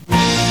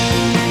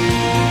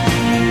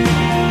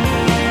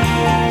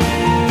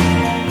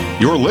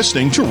You're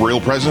listening to Real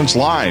Presence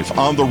Live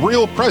on the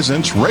Real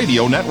Presence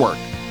Radio Network.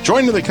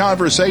 Join in the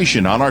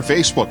conversation on our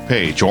Facebook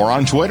page or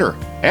on Twitter.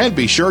 And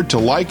be sure to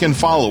like and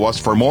follow us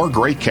for more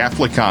great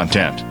Catholic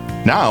content.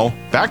 Now,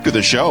 back to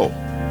the show.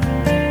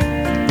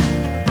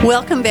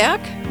 Welcome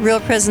back, Real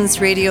Presence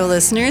Radio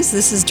listeners.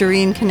 This is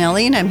Doreen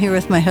Kennelly, and I'm here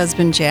with my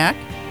husband, Jack.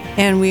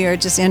 And we are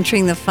just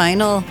entering the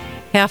final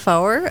half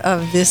hour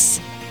of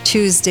this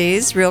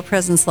Tuesday's Real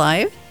Presence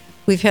Live.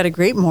 We've had a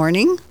great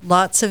morning,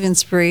 lots of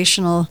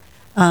inspirational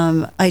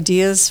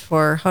ideas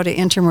for how to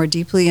enter more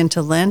deeply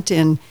into Lent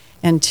and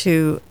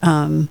to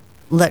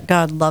let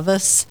God love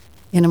us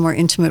in a more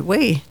intimate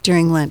way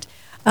during Lent.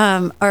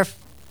 Our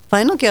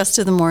final guest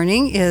of the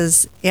morning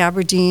is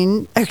Amber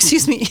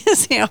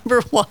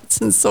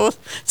Watson,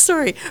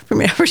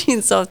 from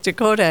Aberdeen, South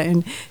Dakota,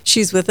 and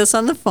she's with us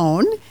on the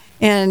phone.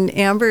 And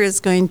Amber is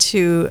going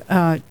to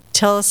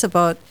tell us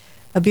about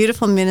a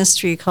beautiful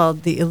ministry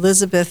called the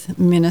Elizabeth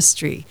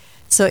Ministry.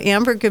 So,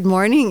 Amber, good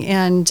morning,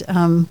 and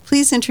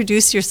please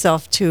introduce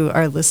yourself to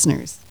our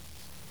listeners.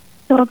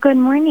 So, good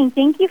morning.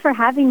 Thank you for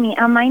having me.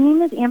 My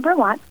name is Amber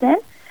Watson.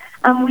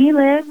 We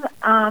live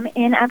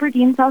in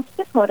Aberdeen, South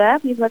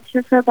Dakota. We've lived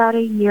here for about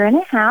a year and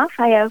a half.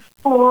 I have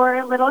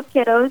 4 little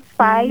kiddos,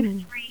 5,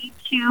 3,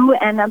 2,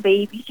 and a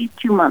baby. She's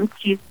 2 months.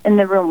 She's in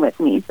the room with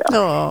me. So,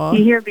 Aww.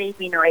 You hear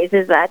baby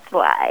noises, that's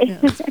why.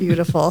 That's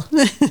beautiful.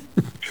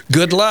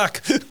 Good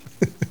luck.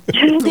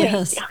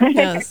 Yes.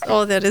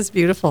 Oh, that is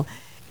beautiful.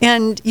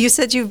 And you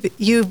said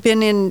you've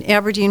been in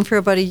Aberdeen for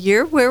about a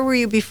year. Where were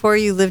you before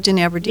you lived in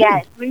Aberdeen?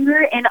 Yes, we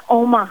were in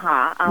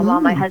Omaha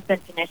while my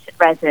husband finished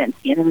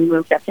residency, and then we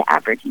moved up to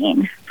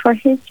Aberdeen for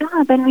his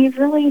job. And we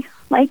really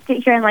liked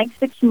it here and liked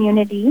the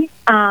community.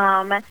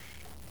 And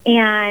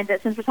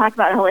since we're talking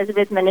about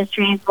Elizabeth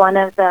Ministries, one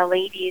of the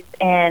ladies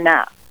in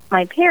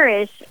my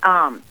parish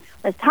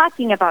was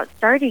talking about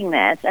starting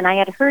this, and I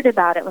had heard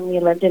about it when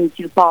we lived in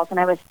Sioux Falls, and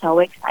I was so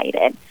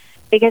excited.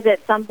 Because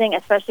it's something,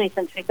 especially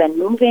since we've been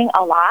moving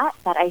a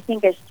lot, that I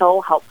think is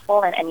so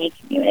helpful in any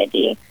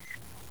community.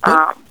 So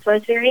I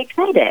was very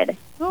excited.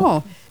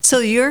 Oh, so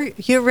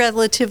you're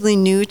relatively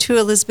new to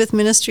Elizabeth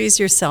Ministries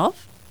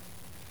yourself?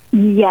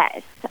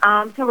 Yes.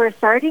 So we're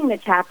starting the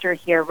chapter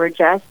here. We're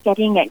just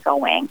getting it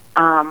going.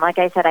 Like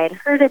I said, I had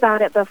heard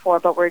about it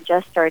before, but we're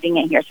just starting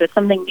it here. So it's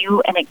something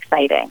new and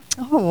exciting.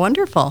 Oh,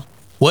 wonderful.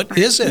 What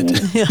is it?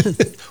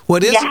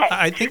 What is it?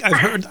 I think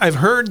I've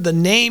heard the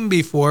name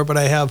before, but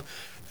I have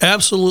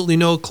absolutely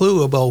no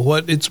clue about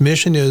what its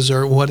mission is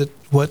or what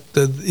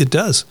it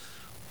does.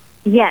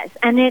 Yes,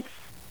 and it's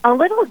a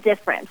little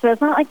different. So it's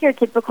not like your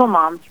typical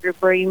mom's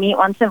group where you meet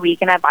once a week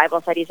and have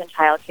Bible studies and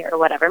childcare or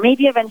whatever.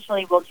 Maybe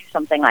eventually we'll do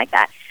something like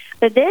that.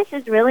 But this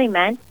is really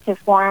meant to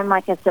form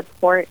like a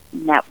support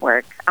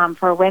network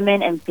for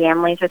women and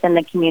families within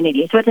the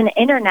community. So it's an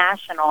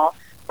international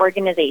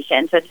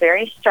organization. So it's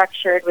very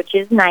structured, which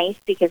is nice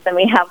because then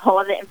we have all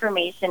of the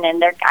information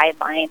and their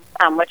guidelines,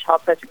 which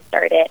helps us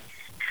start it.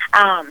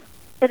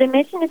 So the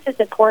mission is to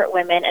support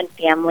women and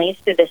families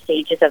through the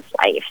stages of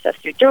life. So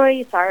through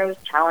joy, sorrows,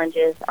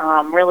 challenges,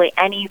 really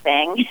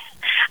anything,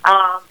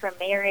 from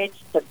marriage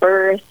to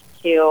birth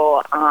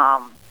to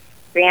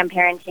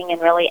grandparenting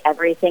and really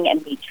everything in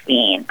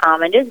between.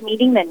 And just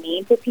meeting the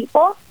needs of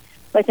people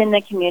within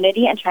the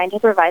community and trying to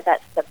provide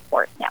that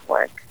support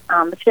network.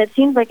 Because it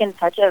seems like in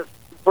such a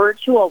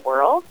virtual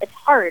world, it's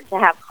hard to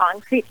have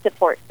concrete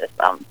support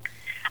systems.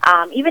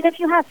 Even if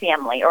you have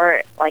family,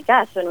 or like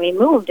us, when we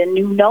moved and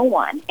knew no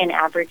one in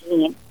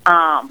Aberdeen,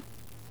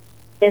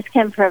 this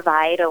can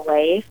provide a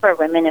way for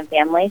women and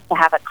families to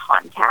have a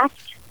contact,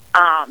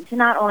 to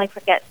not only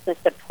get the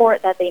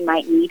support that they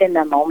might need in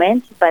the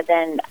moment, but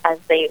then as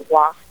they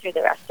walk through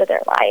the rest of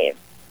their lives.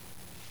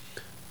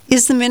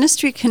 Is the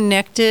ministry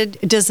connected?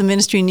 Does the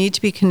ministry need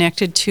to be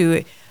connected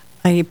to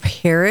a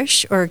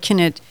parish, or can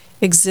it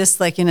exist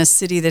like in a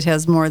city that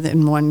has more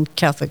than one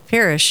Catholic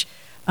parish?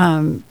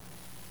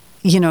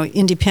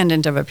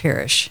 Independent of a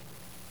parish?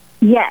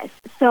 Yes.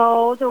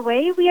 So the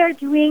way we are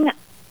doing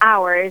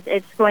ours,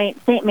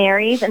 St.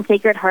 Mary's and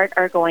Sacred Heart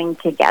are going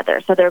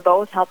together. So they're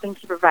both helping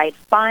to provide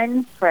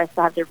funds for us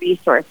to have the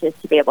resources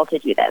to be able to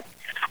do this.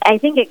 I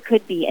think it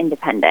could be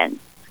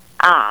independent.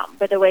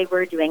 But the way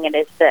we're doing it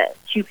is the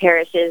 2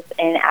 parishes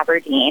in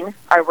Aberdeen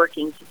are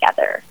working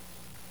together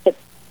to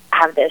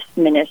have this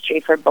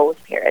ministry for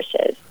both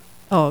parishes.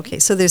 Oh, okay.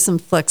 So there's some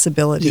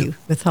flexibility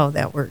with how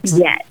that works.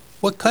 Yes.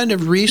 What kind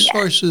of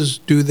resources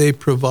do they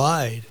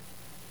provide?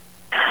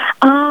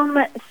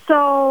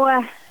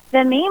 So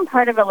the main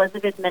part of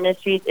Elizabeth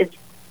Ministries is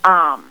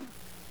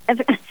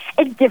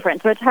it's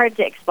different, so it's hard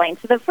to explain.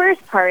 So the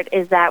first part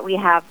is that we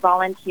have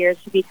volunteers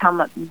who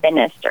become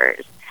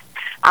ministers.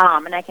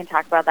 And I can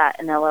talk about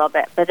that in a little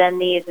bit. But then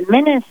these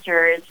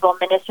ministers will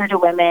minister to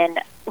women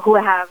who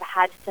have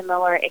had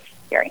similar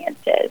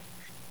experiences.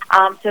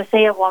 So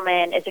say a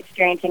woman is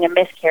experiencing a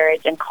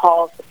miscarriage and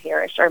calls the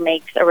parish or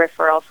makes a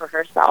referral for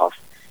herself.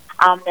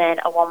 Then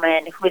a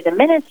woman who is a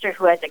minister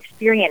who has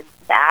experienced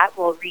that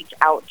will reach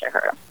out to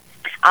her.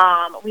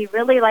 We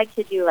really like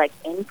to do like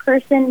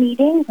in-person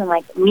meetings and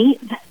like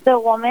meet the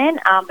woman.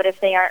 But if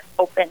they aren't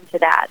open to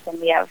that, then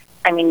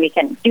we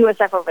can do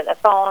stuff over the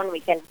phone. We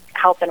can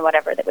help in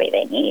whatever the way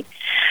they need.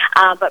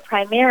 But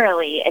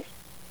primarily,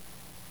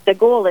 the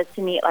goal is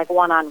to meet like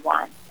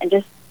one-on-one and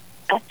just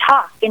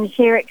talk and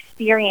share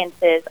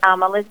experiences.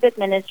 Elizabeth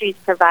Ministries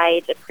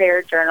provides a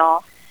prayer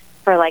journal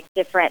for like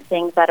different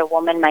things that a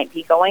woman might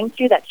be going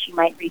through that she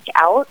might reach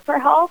out for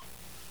help.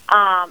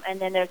 And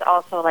then there's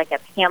also like a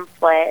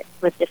pamphlet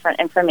with different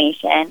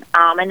information.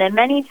 And then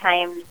many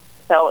times,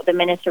 so the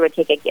minister would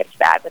take a gift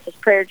bag with this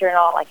prayer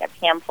journal, like a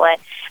pamphlet.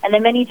 And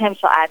then many times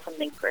she'll add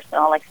something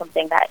personal, like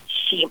something that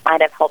she might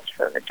have helped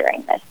her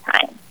during this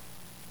time.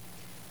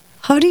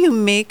 How do you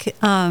make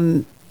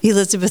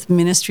Elizabeth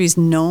Ministries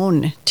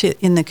known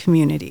in the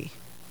community?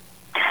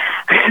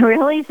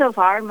 Really, so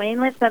far,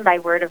 mainly it's been by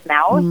word of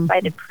mouth, by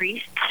the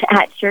priests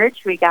at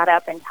church. We got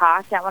up and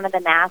talked at one of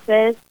the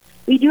masses.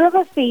 We do have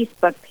a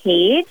Facebook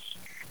page.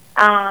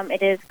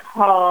 It is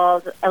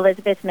called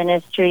Elizabeth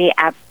Ministry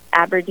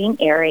Aberdeen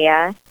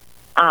Area.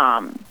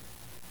 Yeah.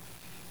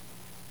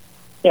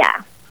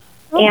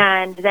 Oh.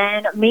 And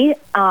then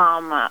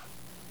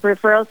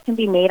referrals can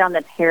be made on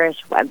the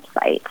parish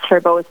website for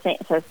both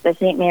the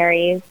St.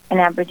 Mary's in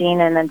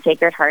Aberdeen and then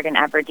Sacred Heart in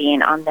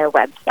Aberdeen on their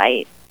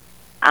website.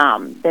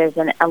 There's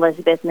an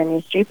Elizabeth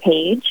Ministry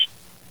page,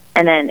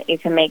 and then you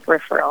can make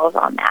referrals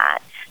on that.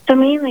 So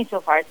mainly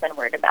so far it's been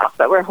word of mouth,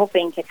 but we're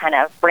hoping to kind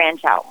of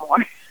branch out more,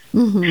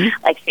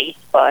 like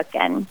Facebook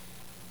and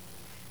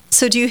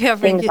so do you have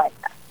things like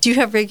that. Do you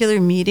have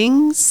regular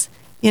meetings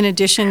in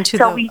addition to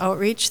the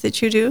outreach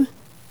that you do?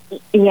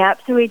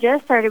 Yep. So we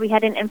just started. We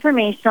had an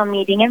informational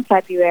meeting in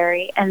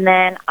February, and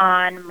then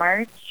on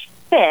March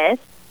 5th,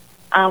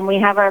 we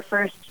have our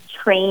first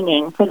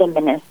training for the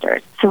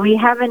ministers. So we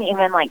haven't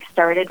even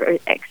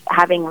started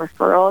having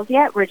referrals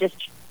yet. We're just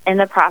in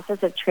the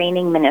process of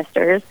training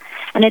ministers,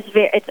 and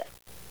it's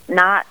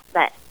not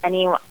that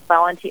any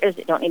volunteers.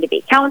 It don't need to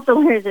be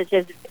counselors. It's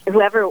just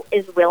whoever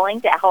is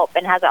willing to help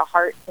and has a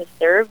heart to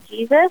serve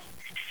Jesus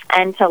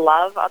and to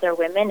love other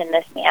women in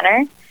this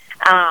manner.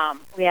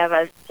 We have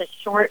a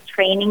short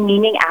training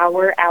meeting,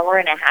 hour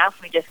and a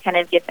half. We just kind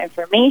of give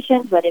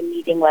information, what a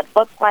meeting would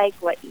look like,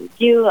 what you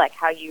do, like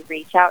how you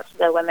reach out to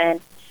the women,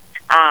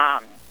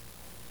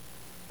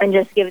 and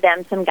just give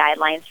them some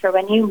guidelines for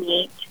when you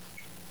meet.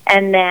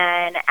 And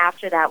then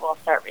after that, we'll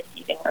start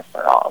receiving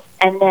referrals.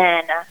 And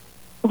then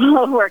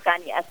we'll work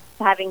on,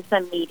 having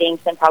some meetings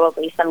and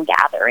probably some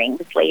gatherings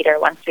later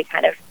once we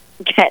kind of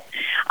get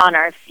on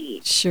our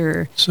feet.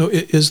 Sure. So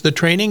is the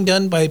training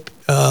done by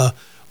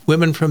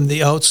women from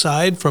the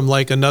outside, from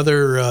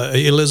another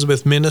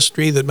Elizabeth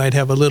ministry that might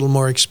have a little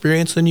more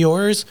experience than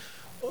yours?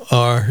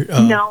 Or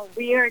no,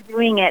 we are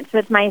doing it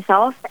with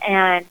myself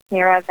and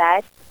Sarah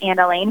Vett and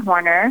Elaine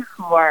Horner,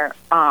 who are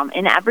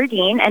in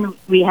Aberdeen, and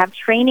we have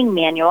training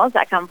manuals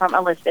that come from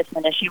Elizabeth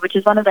Ministry, which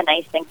is one of the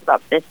nice things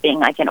about this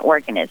being an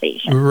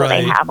organization. Right. So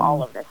they have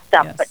all of this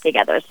stuff put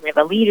together. So we have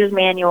a leader's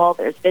manual,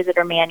 there's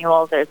visitor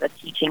manuals, there's a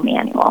teaching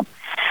manual.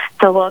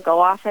 So we'll go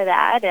off of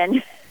that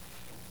and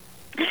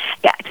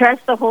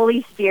trust the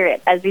Holy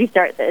Spirit as we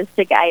start this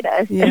to guide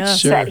us,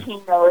 that He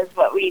knows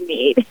what we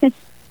need.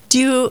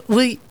 Do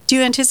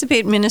you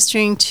anticipate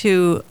ministering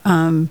to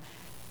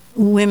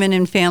women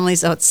and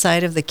families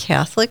outside of the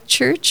Catholic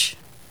Church?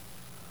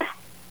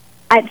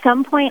 At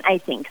some point, I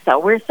think so.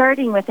 We're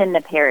starting within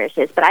the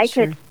parishes, but I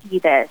could see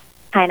this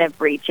kind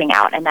of reaching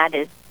out, and that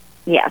is,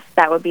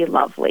 that would be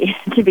lovely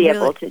to be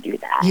able to do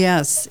that.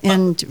 Yes,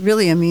 and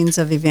really a means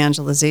of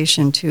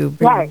evangelization too.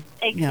 Right,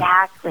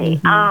 exactly.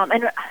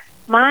 And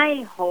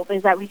my hope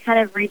is that we kind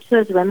of reach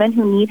those women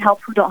who need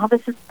help, who don't have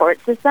a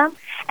support system,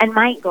 and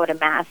might go to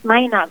Mass,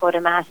 might not go to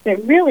Mass,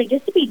 but really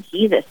just to be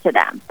Jesus to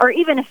them. Or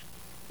even if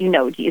you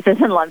know Jesus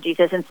and love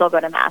Jesus and still go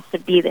to Mass, to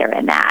be there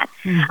in that.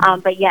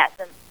 But yes,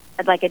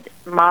 like a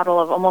model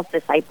of almost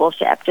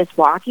discipleship, just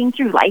walking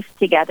through life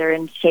together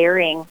and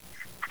sharing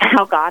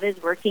how God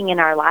is working in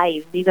our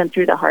lives, even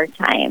through the hard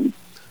times.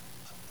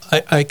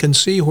 I can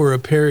see where a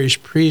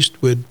parish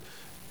priest would,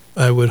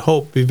 I would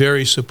hope, be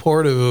very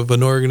supportive of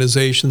an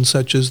organization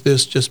such as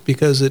this, just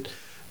because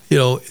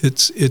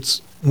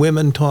it's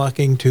women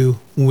talking to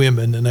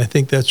women, and I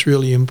think that's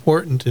really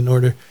important in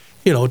order,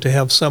 to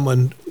have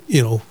someone,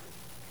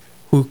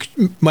 who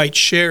might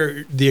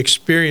share the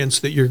experience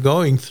that you're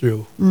going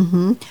through.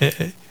 And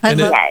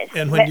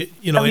when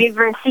we've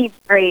received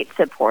great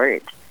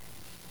support.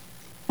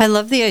 I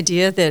love the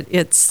idea that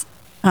it's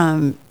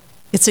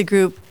a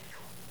group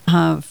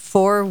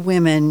for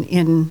women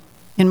in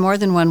more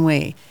than one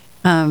way.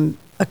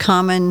 A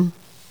common,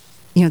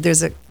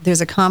 there's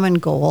a common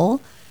goal,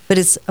 but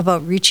it's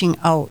about reaching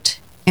out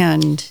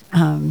and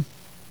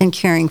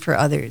caring for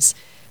others,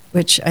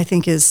 which I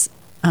think is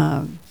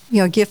a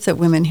gift that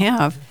women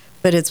have.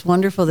 But it's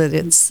wonderful that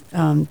it's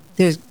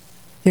it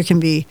can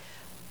be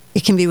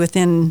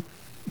within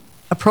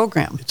a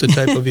program. It's a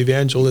type of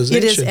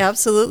evangelization. It is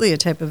absolutely a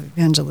type of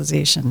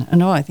evangelization.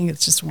 No, I think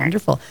it's just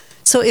wonderful.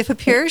 So if a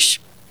parish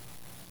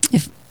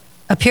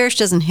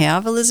doesn't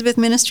have Elizabeth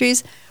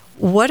Ministries,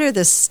 what are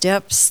the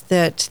steps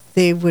that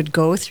they would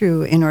go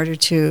through in order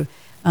to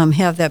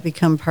have that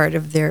become part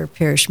of their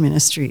parish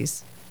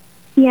ministries?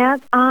 Yeah.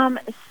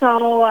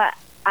 So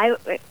I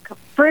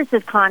first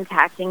is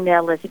contacting the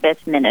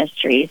Elizabeth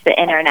Ministries, the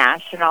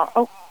international.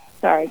 Oh,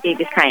 sorry,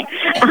 baby's crying.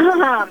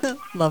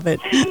 Love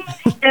it.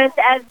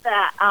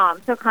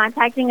 So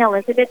contacting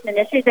Elizabeth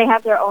Ministries, they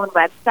have their own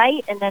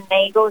website, and then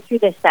they go through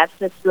the steps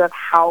with you of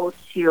how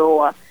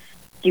to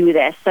do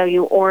this. So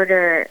you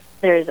order.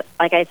 There's,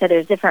 like I said,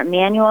 there's different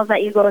manuals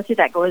that you go through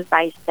that goes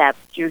by step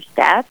through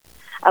step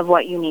of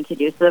what you need to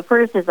do. So the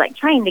first is like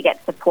trying to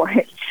get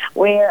support.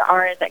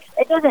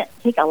 It doesn't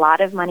take a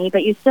lot of money,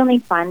 but you still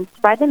need funds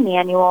to buy the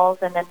manuals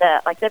and then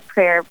the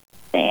prayer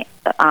thing,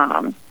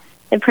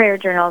 the prayer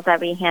journals that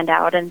we hand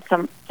out, and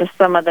some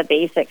of the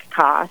basic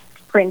costs,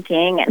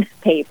 printing and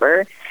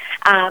paper.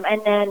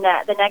 And then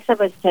the next step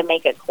was to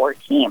make a core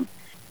team.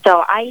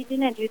 So I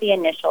didn't do the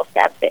initial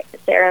step.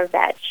 Sarah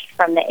Vetch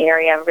from the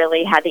area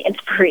really had the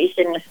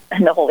inspiration,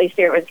 and the Holy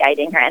Spirit was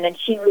guiding her. And then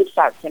she reached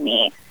out to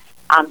me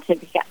to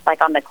be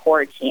on the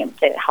core team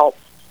to help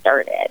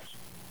start it.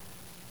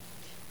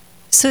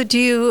 So do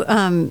you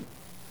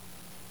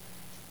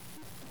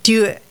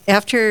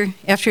after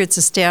it's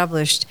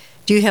established,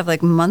 do you have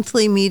like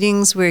monthly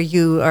meetings where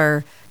you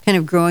are kind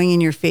of growing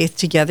in your faith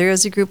together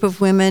as a group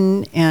of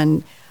women,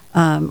 and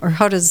or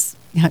how does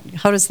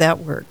that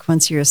work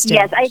once you're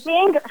established? Yes, I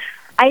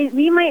think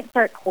we might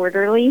start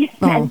quarterly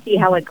and see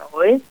how it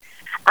goes.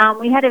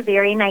 We had a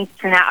very nice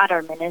turnout at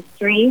our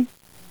ministry.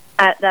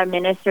 The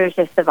ministers,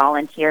 just the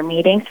volunteer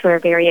meetings. We're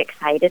very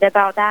excited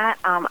about that.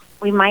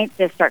 We might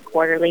just start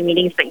quarterly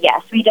meetings, but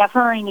yes, we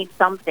definitely need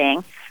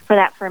something for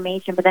that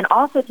formation, but then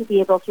also to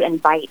be able to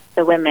invite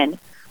the women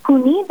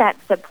who need that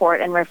support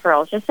and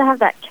referrals, just to have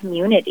that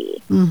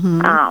community.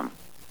 Mm-hmm.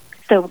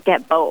 So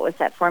get both,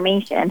 that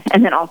formation,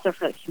 and then also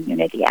for the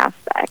community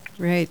aspect.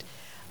 Right.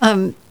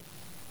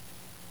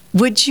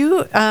 Would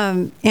you,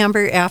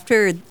 Amber,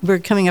 after, we're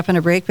coming up on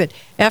a break, but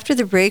after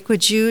the break,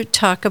 would you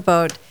talk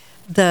about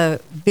the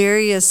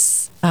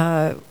various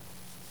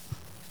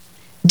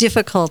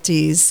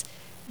difficulties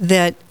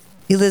that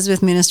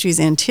Elizabeth Ministries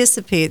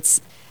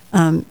anticipates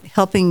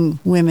helping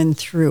women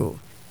through?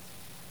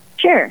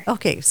 Sure.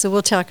 Okay, so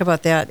we'll talk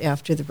about that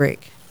after the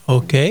break.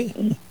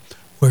 Okay.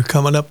 We're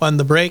coming up on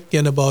the break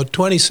in about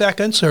 20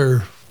 seconds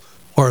or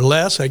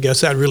less. I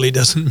guess that really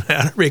doesn't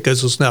matter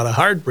because it's not a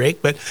hard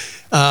break, but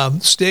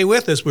stay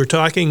with us. We're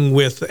talking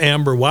with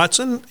Amber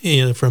Watson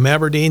from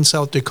Aberdeen,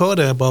 South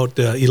Dakota about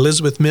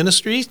Elizabeth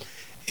Ministries,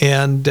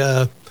 and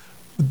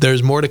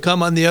there's more to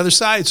come on the other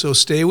side, so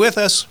stay with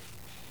us.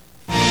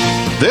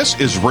 This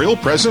is Real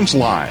Presence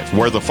Live,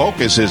 where the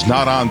focus is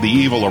not on the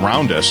evil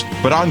around us,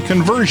 but on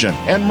conversion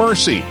and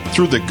mercy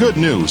through the good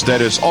news that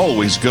is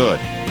always good.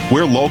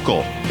 We're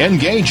local,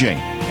 engaging,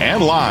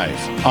 and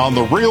live on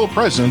the Real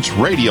Presence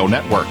Radio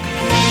Network.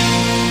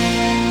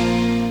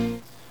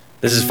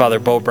 This is Father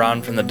Bo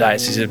Brown from the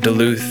Diocese of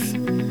Duluth.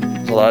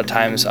 A lot of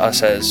times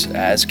us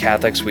as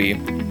Catholics, we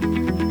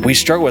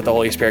struggle with the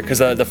Holy Spirit because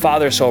the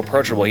Father is so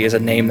approachable. He has a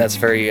name that's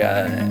very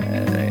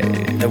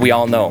that we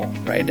all know,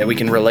 right? That we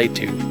can relate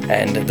to,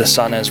 and the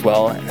Son as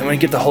well. And when we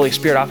get the Holy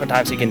Spirit,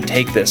 oftentimes He can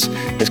take this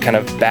kind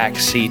of back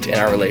seat in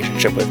our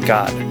relationship with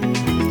God.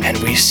 And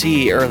we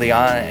see early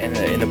on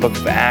in the book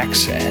of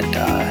Acts and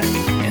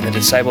in the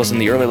disciples in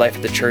the early life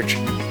of the church,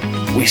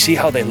 we see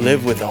how they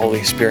live with the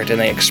Holy Spirit, and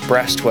they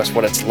express to us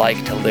what it's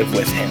like to live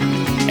with Him,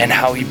 and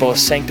how He both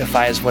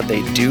sanctifies what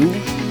they do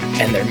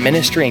and their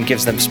ministry and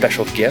gives them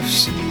special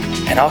gifts,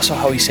 and also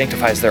how He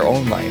sanctifies their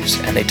own lives.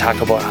 And they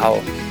talk about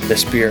how the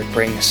Spirit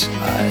brings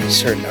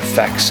certain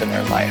effects in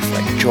their life,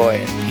 like joy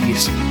and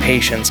peace,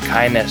 patience,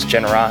 kindness,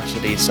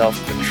 generosity,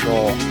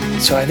 self-control.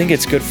 So I think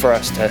it's good for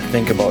us to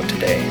think about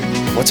today.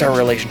 What's our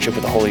relationship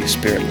with the Holy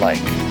Spirit like?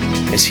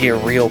 Is He a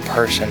real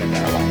person in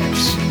our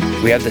lives?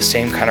 We have the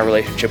same kind of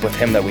relationship with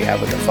Him that we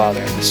have with the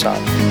Father and the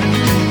Son.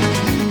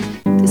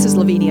 This is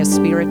Lavinia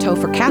Spirito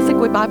for Catholic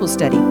Way Bible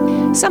Study.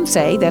 Some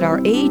say that our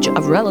age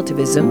of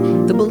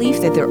relativism, the belief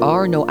that there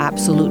are no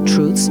absolute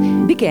truths,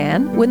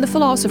 began when the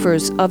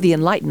philosophers of the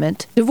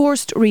Enlightenment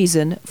divorced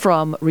reason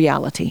from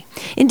reality.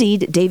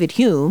 Indeed, David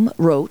Hume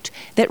wrote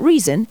that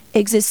reason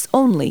exists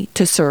only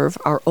to serve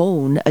our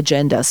own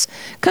agendas.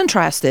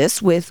 Contrast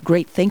this with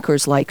great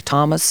thinkers like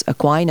Thomas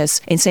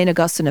Aquinas and St.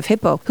 Augustine of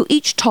Hippo, who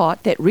each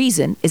taught that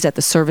reason is at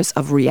the service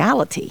of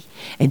reality.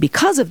 And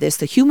because of this,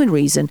 the human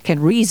reason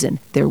can reason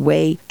their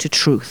way to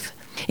truth.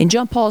 In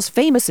John Paul's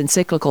famous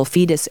encyclical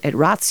Fides et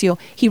Ratio,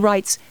 he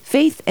writes,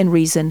 "Faith and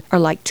reason are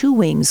like two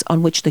wings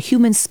on which the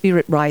human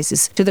spirit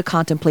rises to the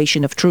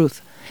contemplation of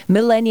truth."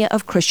 Millennia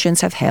of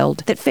Christians have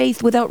held that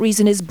faith without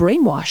reason is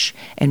brainwash,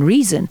 and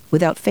reason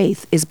without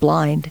faith is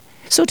blind.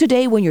 So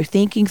today, when you're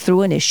thinking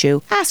through an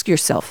issue, ask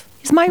yourself,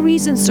 is my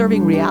reason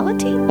serving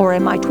reality, or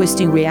am I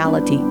twisting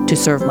reality to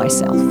serve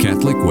myself?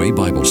 Catholic Way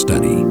Bible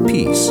Study.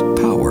 Peace,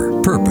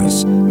 power,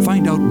 purpose.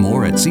 Find out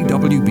more at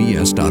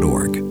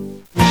cwbs.org.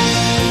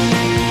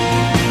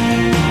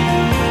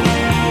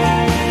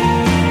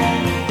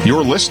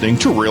 You're listening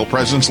to Real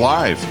Presence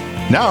Live.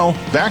 Now,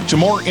 back to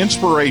more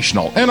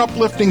inspirational and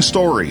uplifting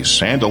stories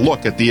and a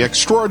look at the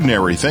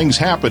extraordinary things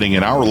happening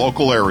in our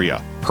local area.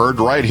 Heard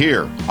right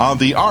here on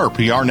the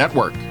RPR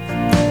Network.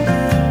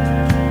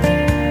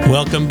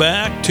 Welcome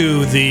back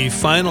to the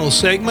final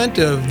segment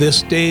of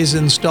this day's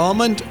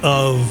installment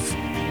of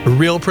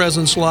Real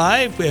Presence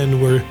Live,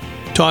 and we're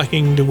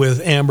talking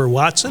with Amber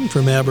Watson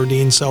from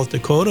Aberdeen, South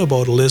Dakota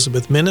about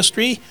Elizabeth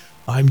Ministry.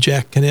 I'm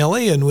Jack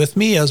Kennelly, and with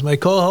me as my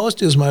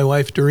co-host is my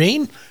wife,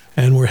 Doreen,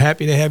 and we're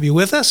happy to have you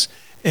with us.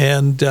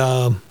 And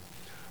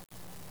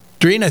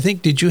Doreen, I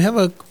think, did you have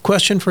a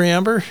question for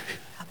Amber?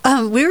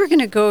 We were going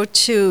to go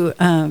to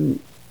kind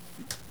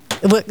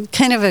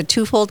of a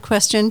twofold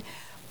question.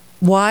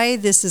 Why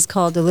this is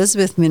called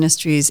Elizabeth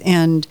Ministries,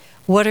 and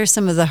what are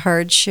some of the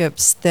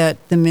hardships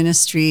that the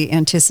ministry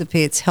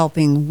anticipates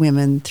helping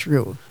women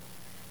through?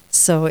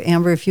 So,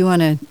 Amber, if you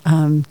want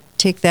to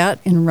take that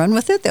and run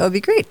with it, that would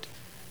be great.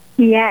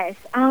 Yes.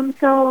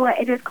 So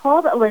it is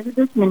called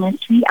Elizabeth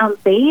Ministry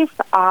based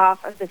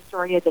off of the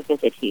story of the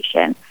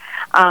visitation,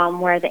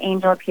 where the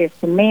angel appears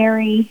to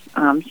Mary.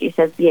 She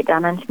says, "Be it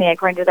done unto me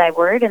according to thy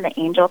word," and the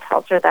angel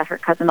tells her that her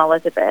cousin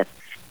Elizabeth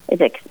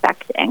is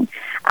expecting.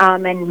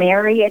 And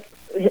Mary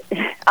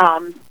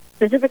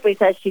specifically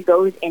says she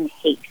goes in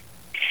haste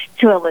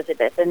to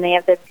Elizabeth, and they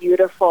have the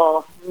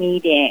beautiful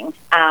meeting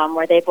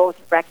where they both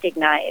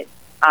recognize,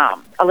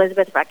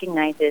 Elizabeth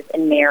recognizes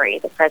in Mary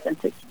the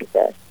presence of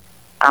Jesus,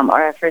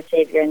 or of her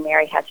Savior, and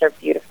Mary has her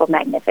beautiful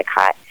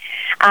Magnificat.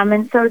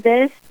 And so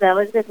the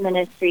Elizabeth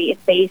Ministry is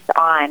based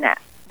on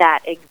that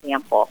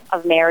example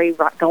of Mary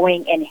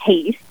going in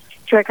haste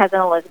to her cousin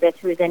Elizabeth,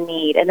 who is in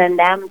need, and then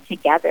them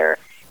together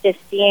just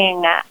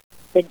seeing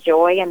the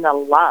joy and the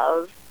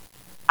love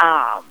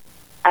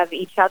of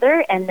each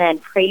other, and then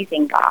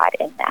praising God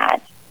in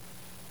that.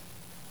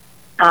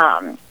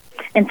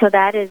 And so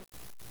that is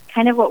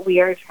kind of what we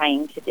are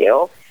trying to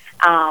do,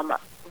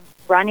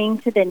 running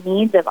to the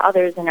needs of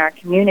others in our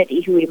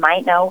community who we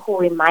might know, who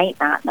we might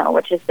not know,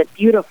 which is the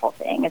beautiful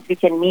thing, is we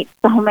can meet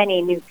so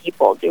many new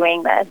people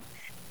doing this.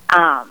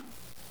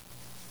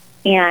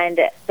 And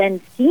then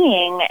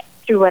seeing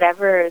through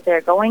whatever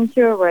they're going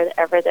through or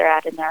wherever they're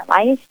at in their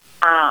life,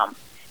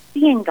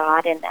 seeing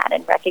God in that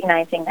and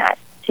recognizing that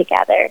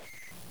together.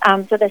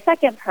 So the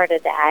second part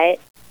of that,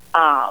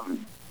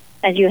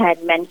 as you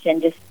had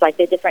mentioned, just like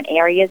the different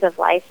areas of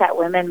life that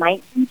women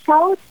might reach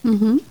out.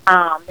 Mm-hmm.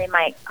 They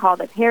might call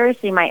the parish.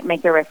 They might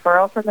make a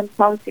referral for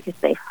themselves because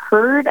they've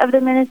heard of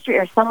the ministry,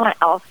 or someone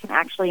else can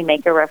actually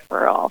make a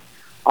referral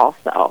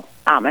also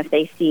if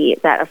they see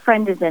that a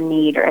friend is in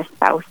need or a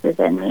spouse is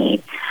in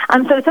need.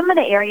 So some of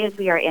the areas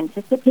we are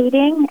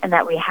anticipating and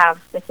that we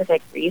have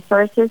specific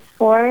resources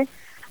for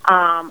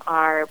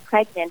are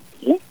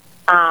pregnancy,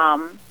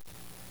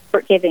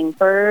 for giving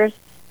birth,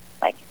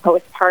 like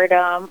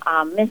postpartum,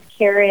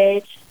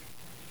 miscarriage,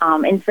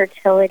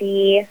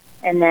 infertility,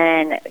 and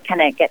then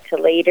kind of get to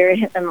later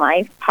in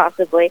life,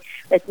 possibly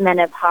with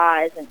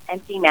menopause and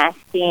empty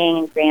nesting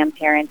and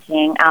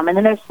grandparenting. And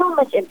then there's so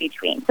much in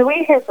between. So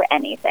we're here for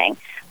anything.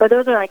 But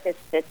those are like the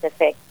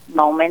specific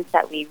moments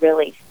that we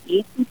really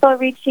see people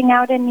reaching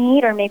out in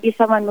need, or maybe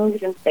someone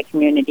moves into the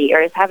community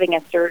or is having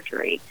a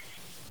surgery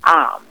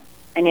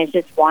and is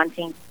just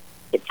wanting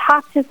to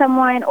talk to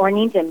someone or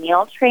needs a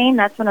meal train.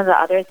 That's one of the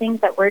other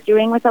things that we're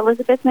doing with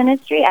Elizabeth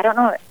Ministry. I don't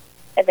know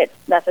if it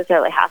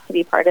necessarily has to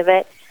be part of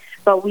it,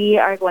 but we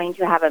are going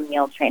to have a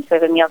meal train. So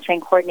we have a meal train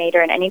coordinator,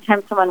 and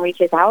anytime someone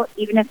reaches out,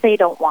 even if they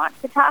don't want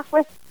to talk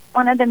with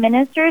one of the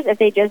ministers, if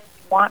they just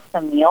want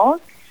some meals,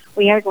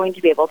 we are going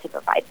to be able to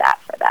provide that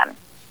for them.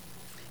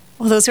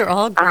 Well, those are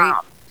all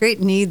great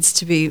needs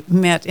to be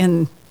met,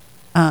 in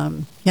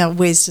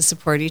ways to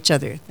support each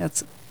other.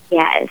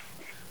 Yes.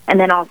 And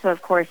then also,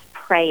 of course,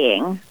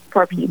 praying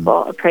for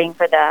people, praying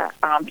for the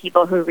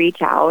people who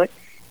reach out.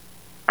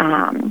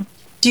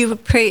 Do you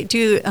pray?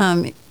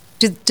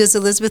 Does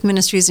Elizabeth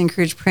Ministries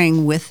encourage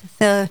praying with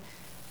the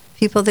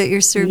people that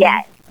you're serving?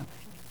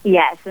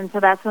 Yes. And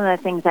so that's one of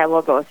the things that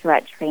we'll go through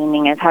at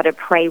training, is how to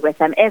pray with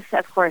them, if,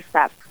 of course,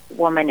 that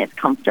woman is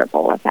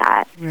comfortable with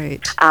that.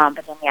 Right.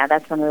 But then,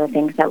 that's one of the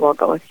things that we'll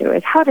go through,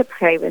 is how to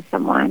pray with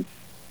someone.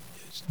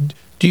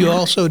 Do you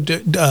also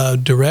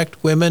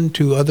direct women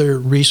to other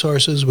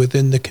resources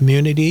within the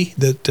community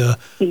that?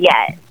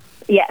 Yes.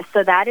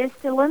 So that is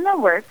still in the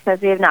works,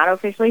 as we have not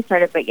officially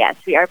started. But yes,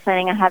 we are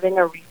planning on having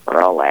a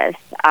referral list,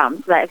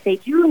 so that if they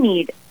do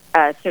need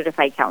a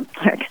certified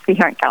counselor, because we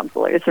aren't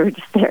counselors, we're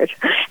just there to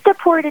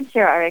support and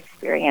share our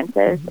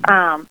experiences.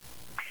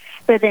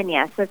 But then,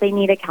 yes, if they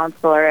need a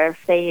counselor,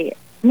 if they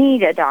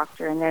need a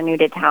doctor and they're new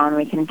to town,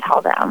 we can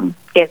tell them,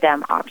 give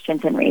them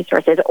options and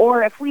resources.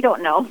 Or if we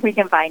don't know, we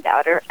can find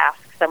out or ask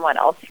someone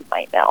else who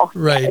might know.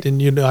 Right,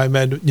 and I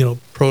meant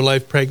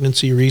pro-life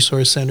pregnancy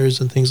resource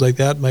centers and things like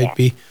that might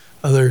be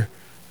other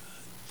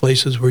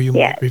places where you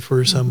might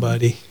refer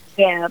somebody.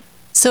 Yeah.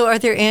 So are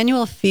there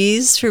annual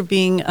fees for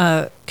being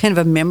kind of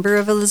a member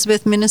of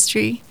Elizabeth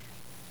Ministry?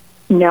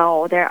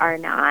 No, there are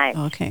not.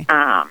 Okay.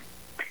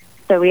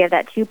 So we have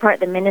that two-part,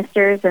 the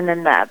ministers and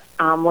then the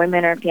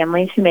women or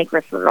families who make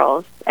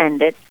referrals,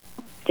 and it's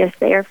just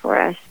there for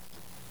us.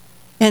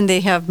 And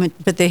they have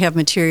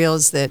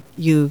materials that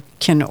you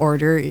can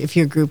order if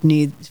your group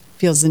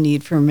feels the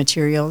need for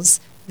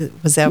materials.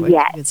 Was that what you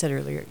had said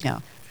earlier?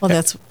 Yeah. Well,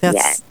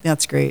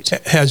 that's great.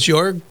 Has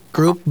your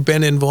group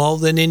been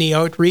involved in any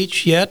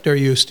outreach yet, or are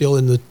you still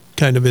in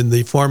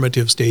the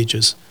formative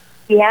stages?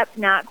 Yep,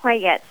 not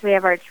quite yet. So we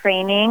have our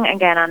training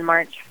again on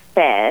March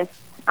 5th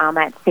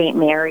at St.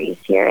 Mary's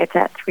here. It's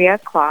at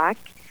 3:00.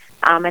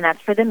 And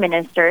that's for the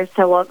ministers.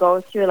 So we'll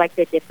go through like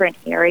the different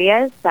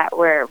areas that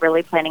we're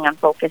really planning on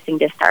focusing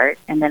to start,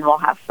 and then we'll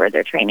have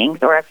further trainings.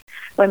 Or if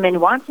women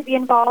want to be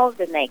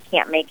involved and they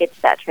can't make it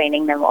to that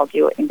training, then we'll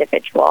do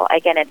individual.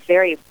 Again, it's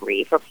very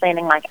brief. We're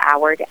planning like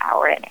hour to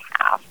hour and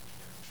a half.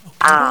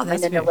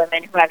 And then the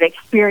women who have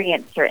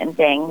experienced certain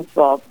things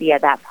will be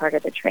at that part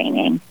of the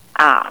training,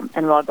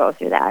 and we'll go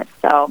through that.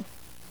 So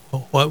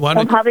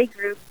we'll probably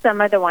group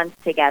some of the ones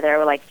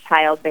together, like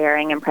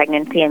childbearing and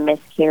pregnancy and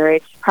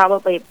miscarriage,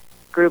 probably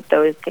group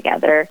those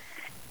together,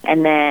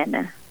 and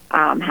then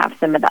have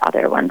some of the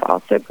other ones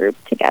also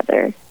grouped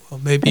together.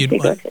 Well, maybe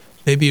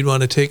you'd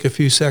want to take a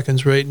few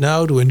seconds right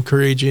now to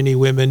encourage any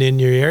women in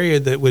your area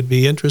that would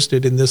be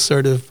interested in this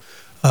sort of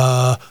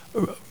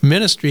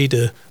ministry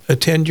to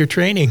attend your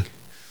training.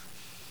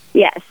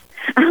 Yes.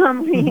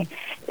 We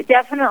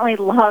definitely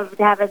love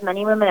to have as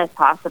many women as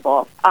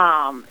possible.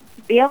 To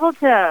be able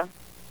to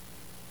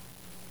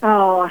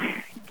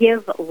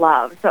give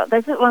love. So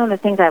this is one of the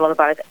things I love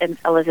about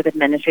Elizabeth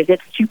Ministries.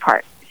 It's two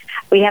parts.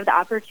 We have the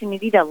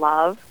opportunity to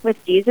love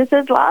with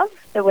Jesus' love,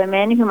 the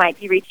women who might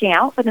be reaching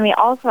out, but then we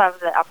also have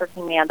the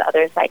opportunity on the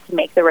other side to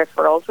make the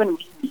referrals when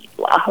we need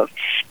love,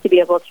 to be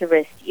able to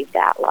receive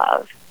that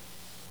love.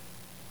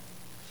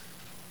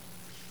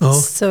 Oh.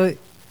 So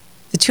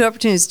the two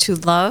opportunities to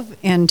love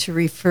and to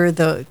refer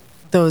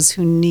those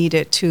who need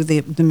it to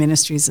the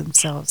ministries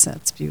themselves.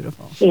 That's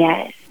beautiful.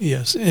 Yes.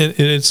 Yes, and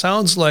it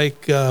sounds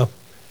like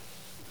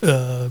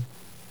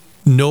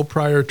no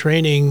prior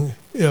training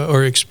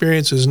or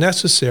experience is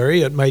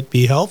necessary. It might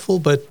be helpful,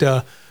 but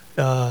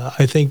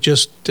I think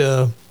just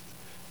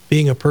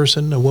being a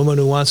woman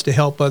who wants to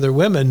help other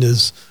women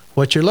is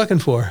what you're looking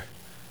for.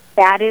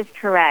 That is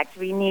correct.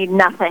 We need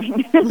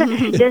nothing.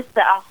 Just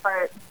to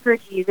offer for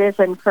Jesus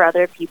and for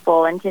other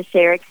people, and to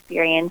share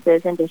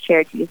experiences and to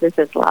share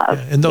Jesus' love.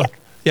 And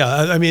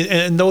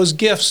those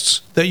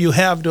gifts that you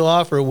have to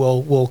offer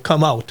will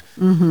come out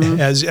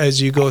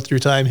as you go through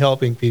time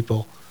helping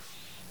people.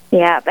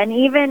 Yeah, and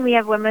even we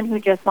have women who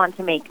just want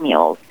to make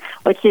meals,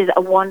 which is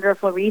a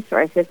wonderful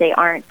resource if they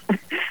aren't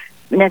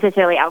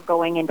necessarily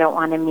outgoing and don't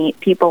want to meet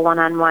people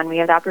one-on-one. We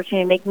have the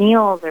opportunity to make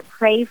meals or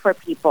pray for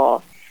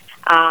people.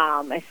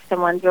 If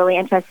someone's really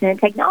interested in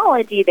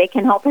technology, they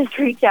can help us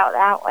reach out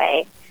that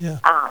way. Yeah.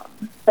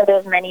 So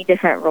there's many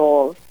different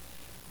roles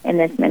in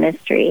this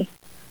ministry.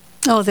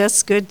 Oh,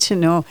 that's good to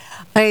know.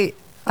 I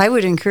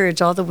would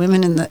encourage all the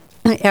women in the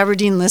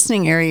Aberdeen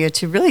listening area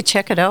to really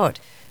check it out.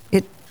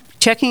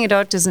 Checking it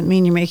out doesn't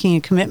mean you're making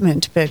a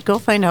commitment, but go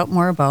find out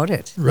more about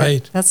it.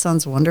 Right. That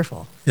sounds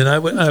wonderful. And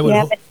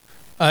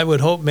I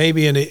would hope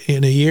maybe in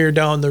a year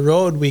down the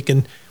road we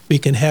can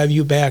have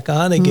you back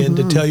on again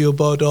to tell you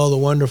about all the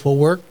wonderful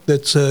work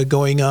that's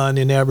going on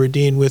in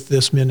Aberdeen with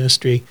this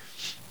ministry.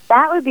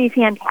 That would be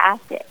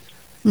fantastic.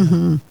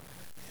 Mm-hmm.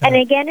 And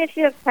again, if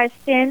you have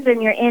questions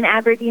and you're in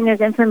Aberdeen, there's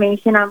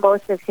information on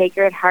both the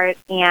Sacred Heart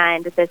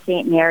and the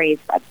St. Mary's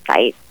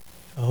website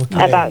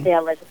about the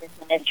Elizabeth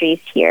Ministries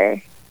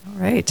here. All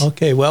right.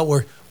 Okay, well,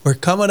 we're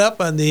coming up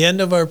on the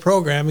end of our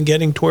program and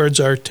getting towards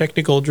our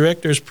technical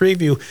director's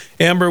preview.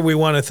 Amber, we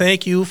want to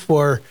thank you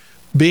for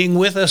being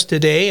with us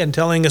today and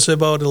telling us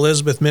about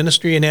Elizabeth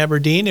Ministry in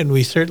Aberdeen, and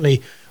we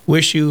certainly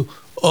wish you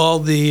all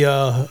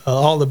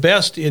the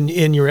best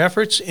in your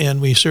efforts,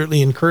 and we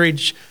certainly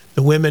encourage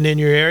the women in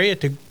your area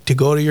to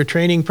go to your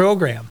training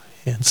program.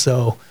 And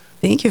so,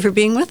 thank you for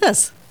being with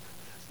us.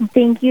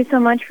 Thank you so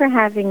much for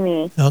having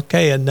me.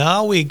 Okay, and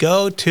now we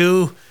go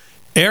to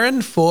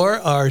Aaron for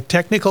our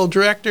technical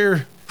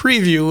director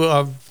preview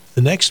of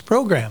the next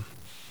program.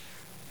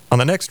 On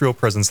the next Real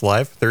Presence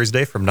Live,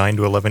 Thursday from 9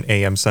 to 11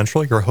 a.m.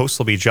 Central, your hosts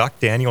will be Jock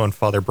Daniel and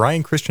Father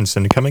Brian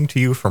Christensen, coming to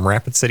you from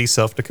Rapid City,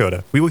 South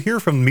Dakota. We will hear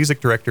from the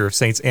music director of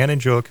Saints Anne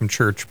and Joachim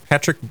Church,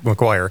 Patrick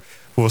McGuire,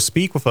 who will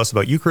speak with us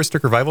about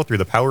Eucharistic revival through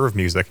the power of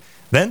music.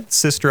 Then,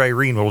 Sister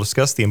Irene will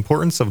discuss the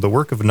importance of the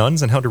work of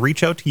nuns and how to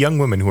reach out to young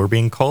women who are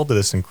being called to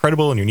this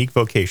incredible and unique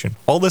vocation.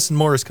 All this and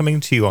more is coming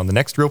to you on the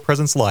next Real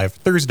Presence Live,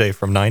 Thursday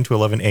from 9 to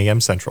 11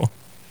 a.m. Central.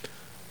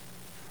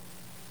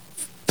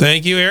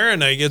 Thank you,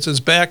 Aaron. I guess it's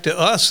back to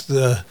us.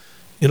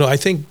 I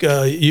think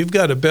you've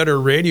got a better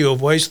radio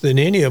voice than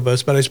any of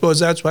us, but I suppose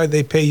that's why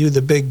they pay you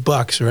the big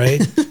bucks,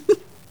 right?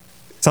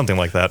 Something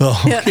like that.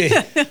 Oh, okay.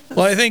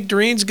 Well, I think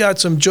Doreen's got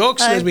some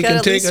jokes that we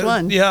can take. At least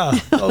one. Yeah.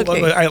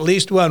 Okay. At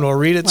least one. We'll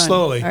read it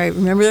slowly. All right.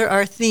 Remember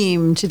our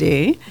theme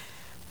today.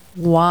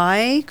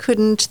 Why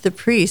couldn't the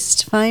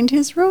priest find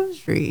his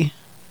rosary?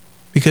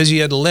 Because he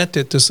had lent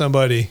it to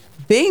somebody.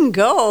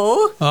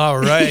 Bingo. All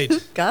right.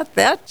 Got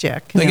that,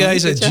 Jack. The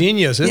guy's a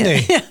genius, isn't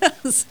he?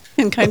 Yes.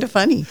 And kind of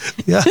funny.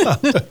 Yeah,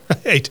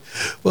 right.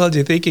 Well, do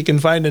you think you can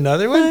find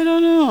another one? I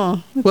don't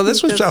know. Well,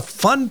 this was a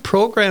fun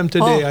program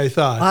today, I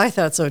thought. I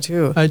thought so,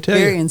 too. I tell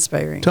Very you,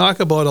 inspiring. Talk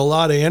about a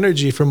lot of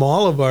energy from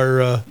all of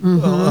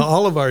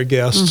our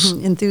guests.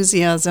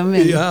 Enthusiasm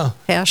and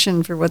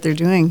passion for what they're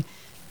doing.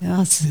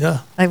 Yes.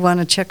 Yeah. I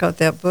want to check out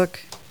that book,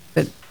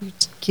 but you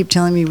keep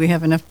telling me we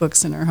have enough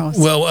books in our house.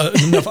 Well,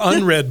 enough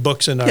unread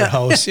books in our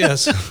house,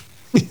 yes.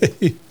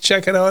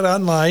 Check it out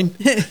online.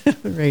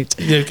 Right.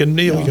 We can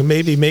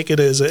maybe make it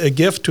as a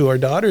gift to our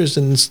daughters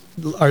and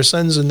our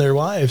sons and their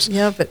wives.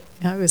 Yeah, but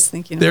I was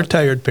thinking they're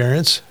tired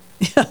parents.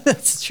 Yeah,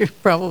 that's true,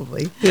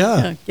 probably.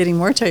 Yeah. Getting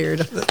more tired.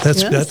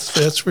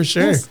 That's for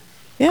sure. Yes.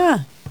 Yeah.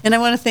 And I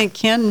want to thank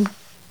Ken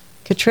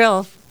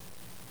Cottrell.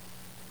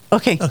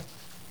 Okay.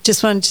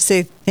 Just wanted to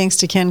say thanks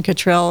to Ken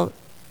Cottrell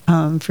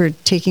for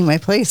taking my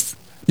place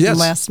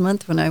last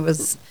month when I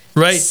was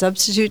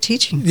substitute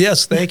teaching.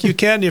 Yes, thank you,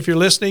 Ken. If you're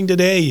listening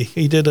today,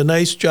 he did a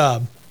nice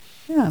job.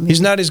 Yeah,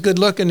 he's not as good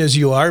looking as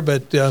you are,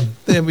 but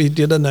he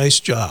did a nice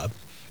job.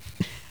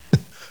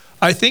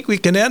 I think we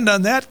can end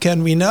on that,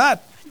 can we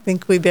not? I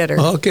think we better.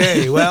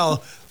 Okay, well,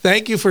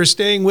 thank you for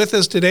staying with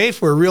us today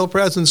for Real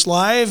Presence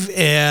Live,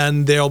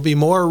 and there'll be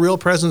more Real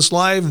Presence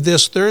Live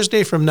this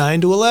Thursday from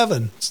 9 to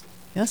 11.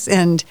 Yes,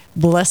 and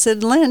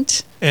Blessed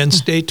Lent. And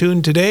stay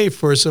tuned today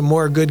for some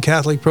more good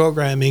Catholic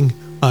programming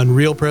on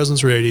Real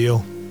Presence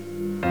Radio.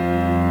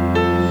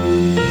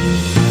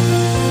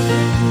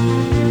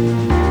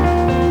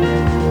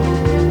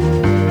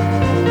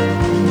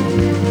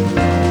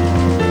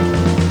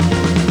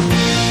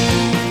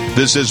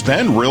 This has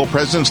been Real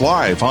Presence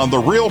Live on the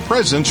Real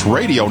Presence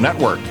Radio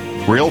Network.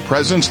 Real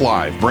Presence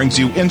Live brings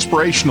you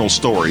inspirational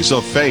stories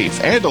of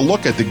faith and a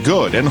look at the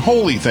good and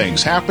holy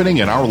things happening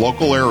in our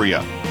local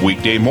area.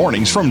 Weekday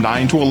mornings from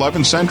 9 to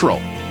 11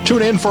 Central.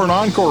 Tune in for an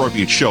encore of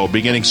each show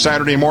beginning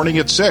Saturday morning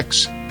at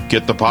 6.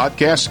 Get the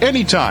podcast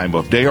any time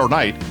of day or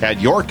night at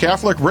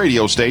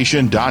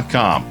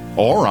yourcatholicradiostation.com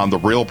or on the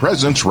Real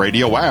Presence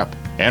Radio app.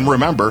 And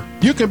remember,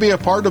 you can be a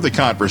part of the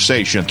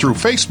conversation through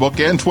Facebook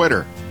and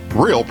Twitter.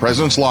 Real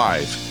Presence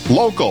Live.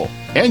 Local,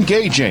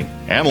 engaging,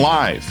 and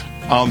live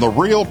on the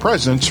Real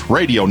Presence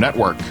Radio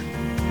Network.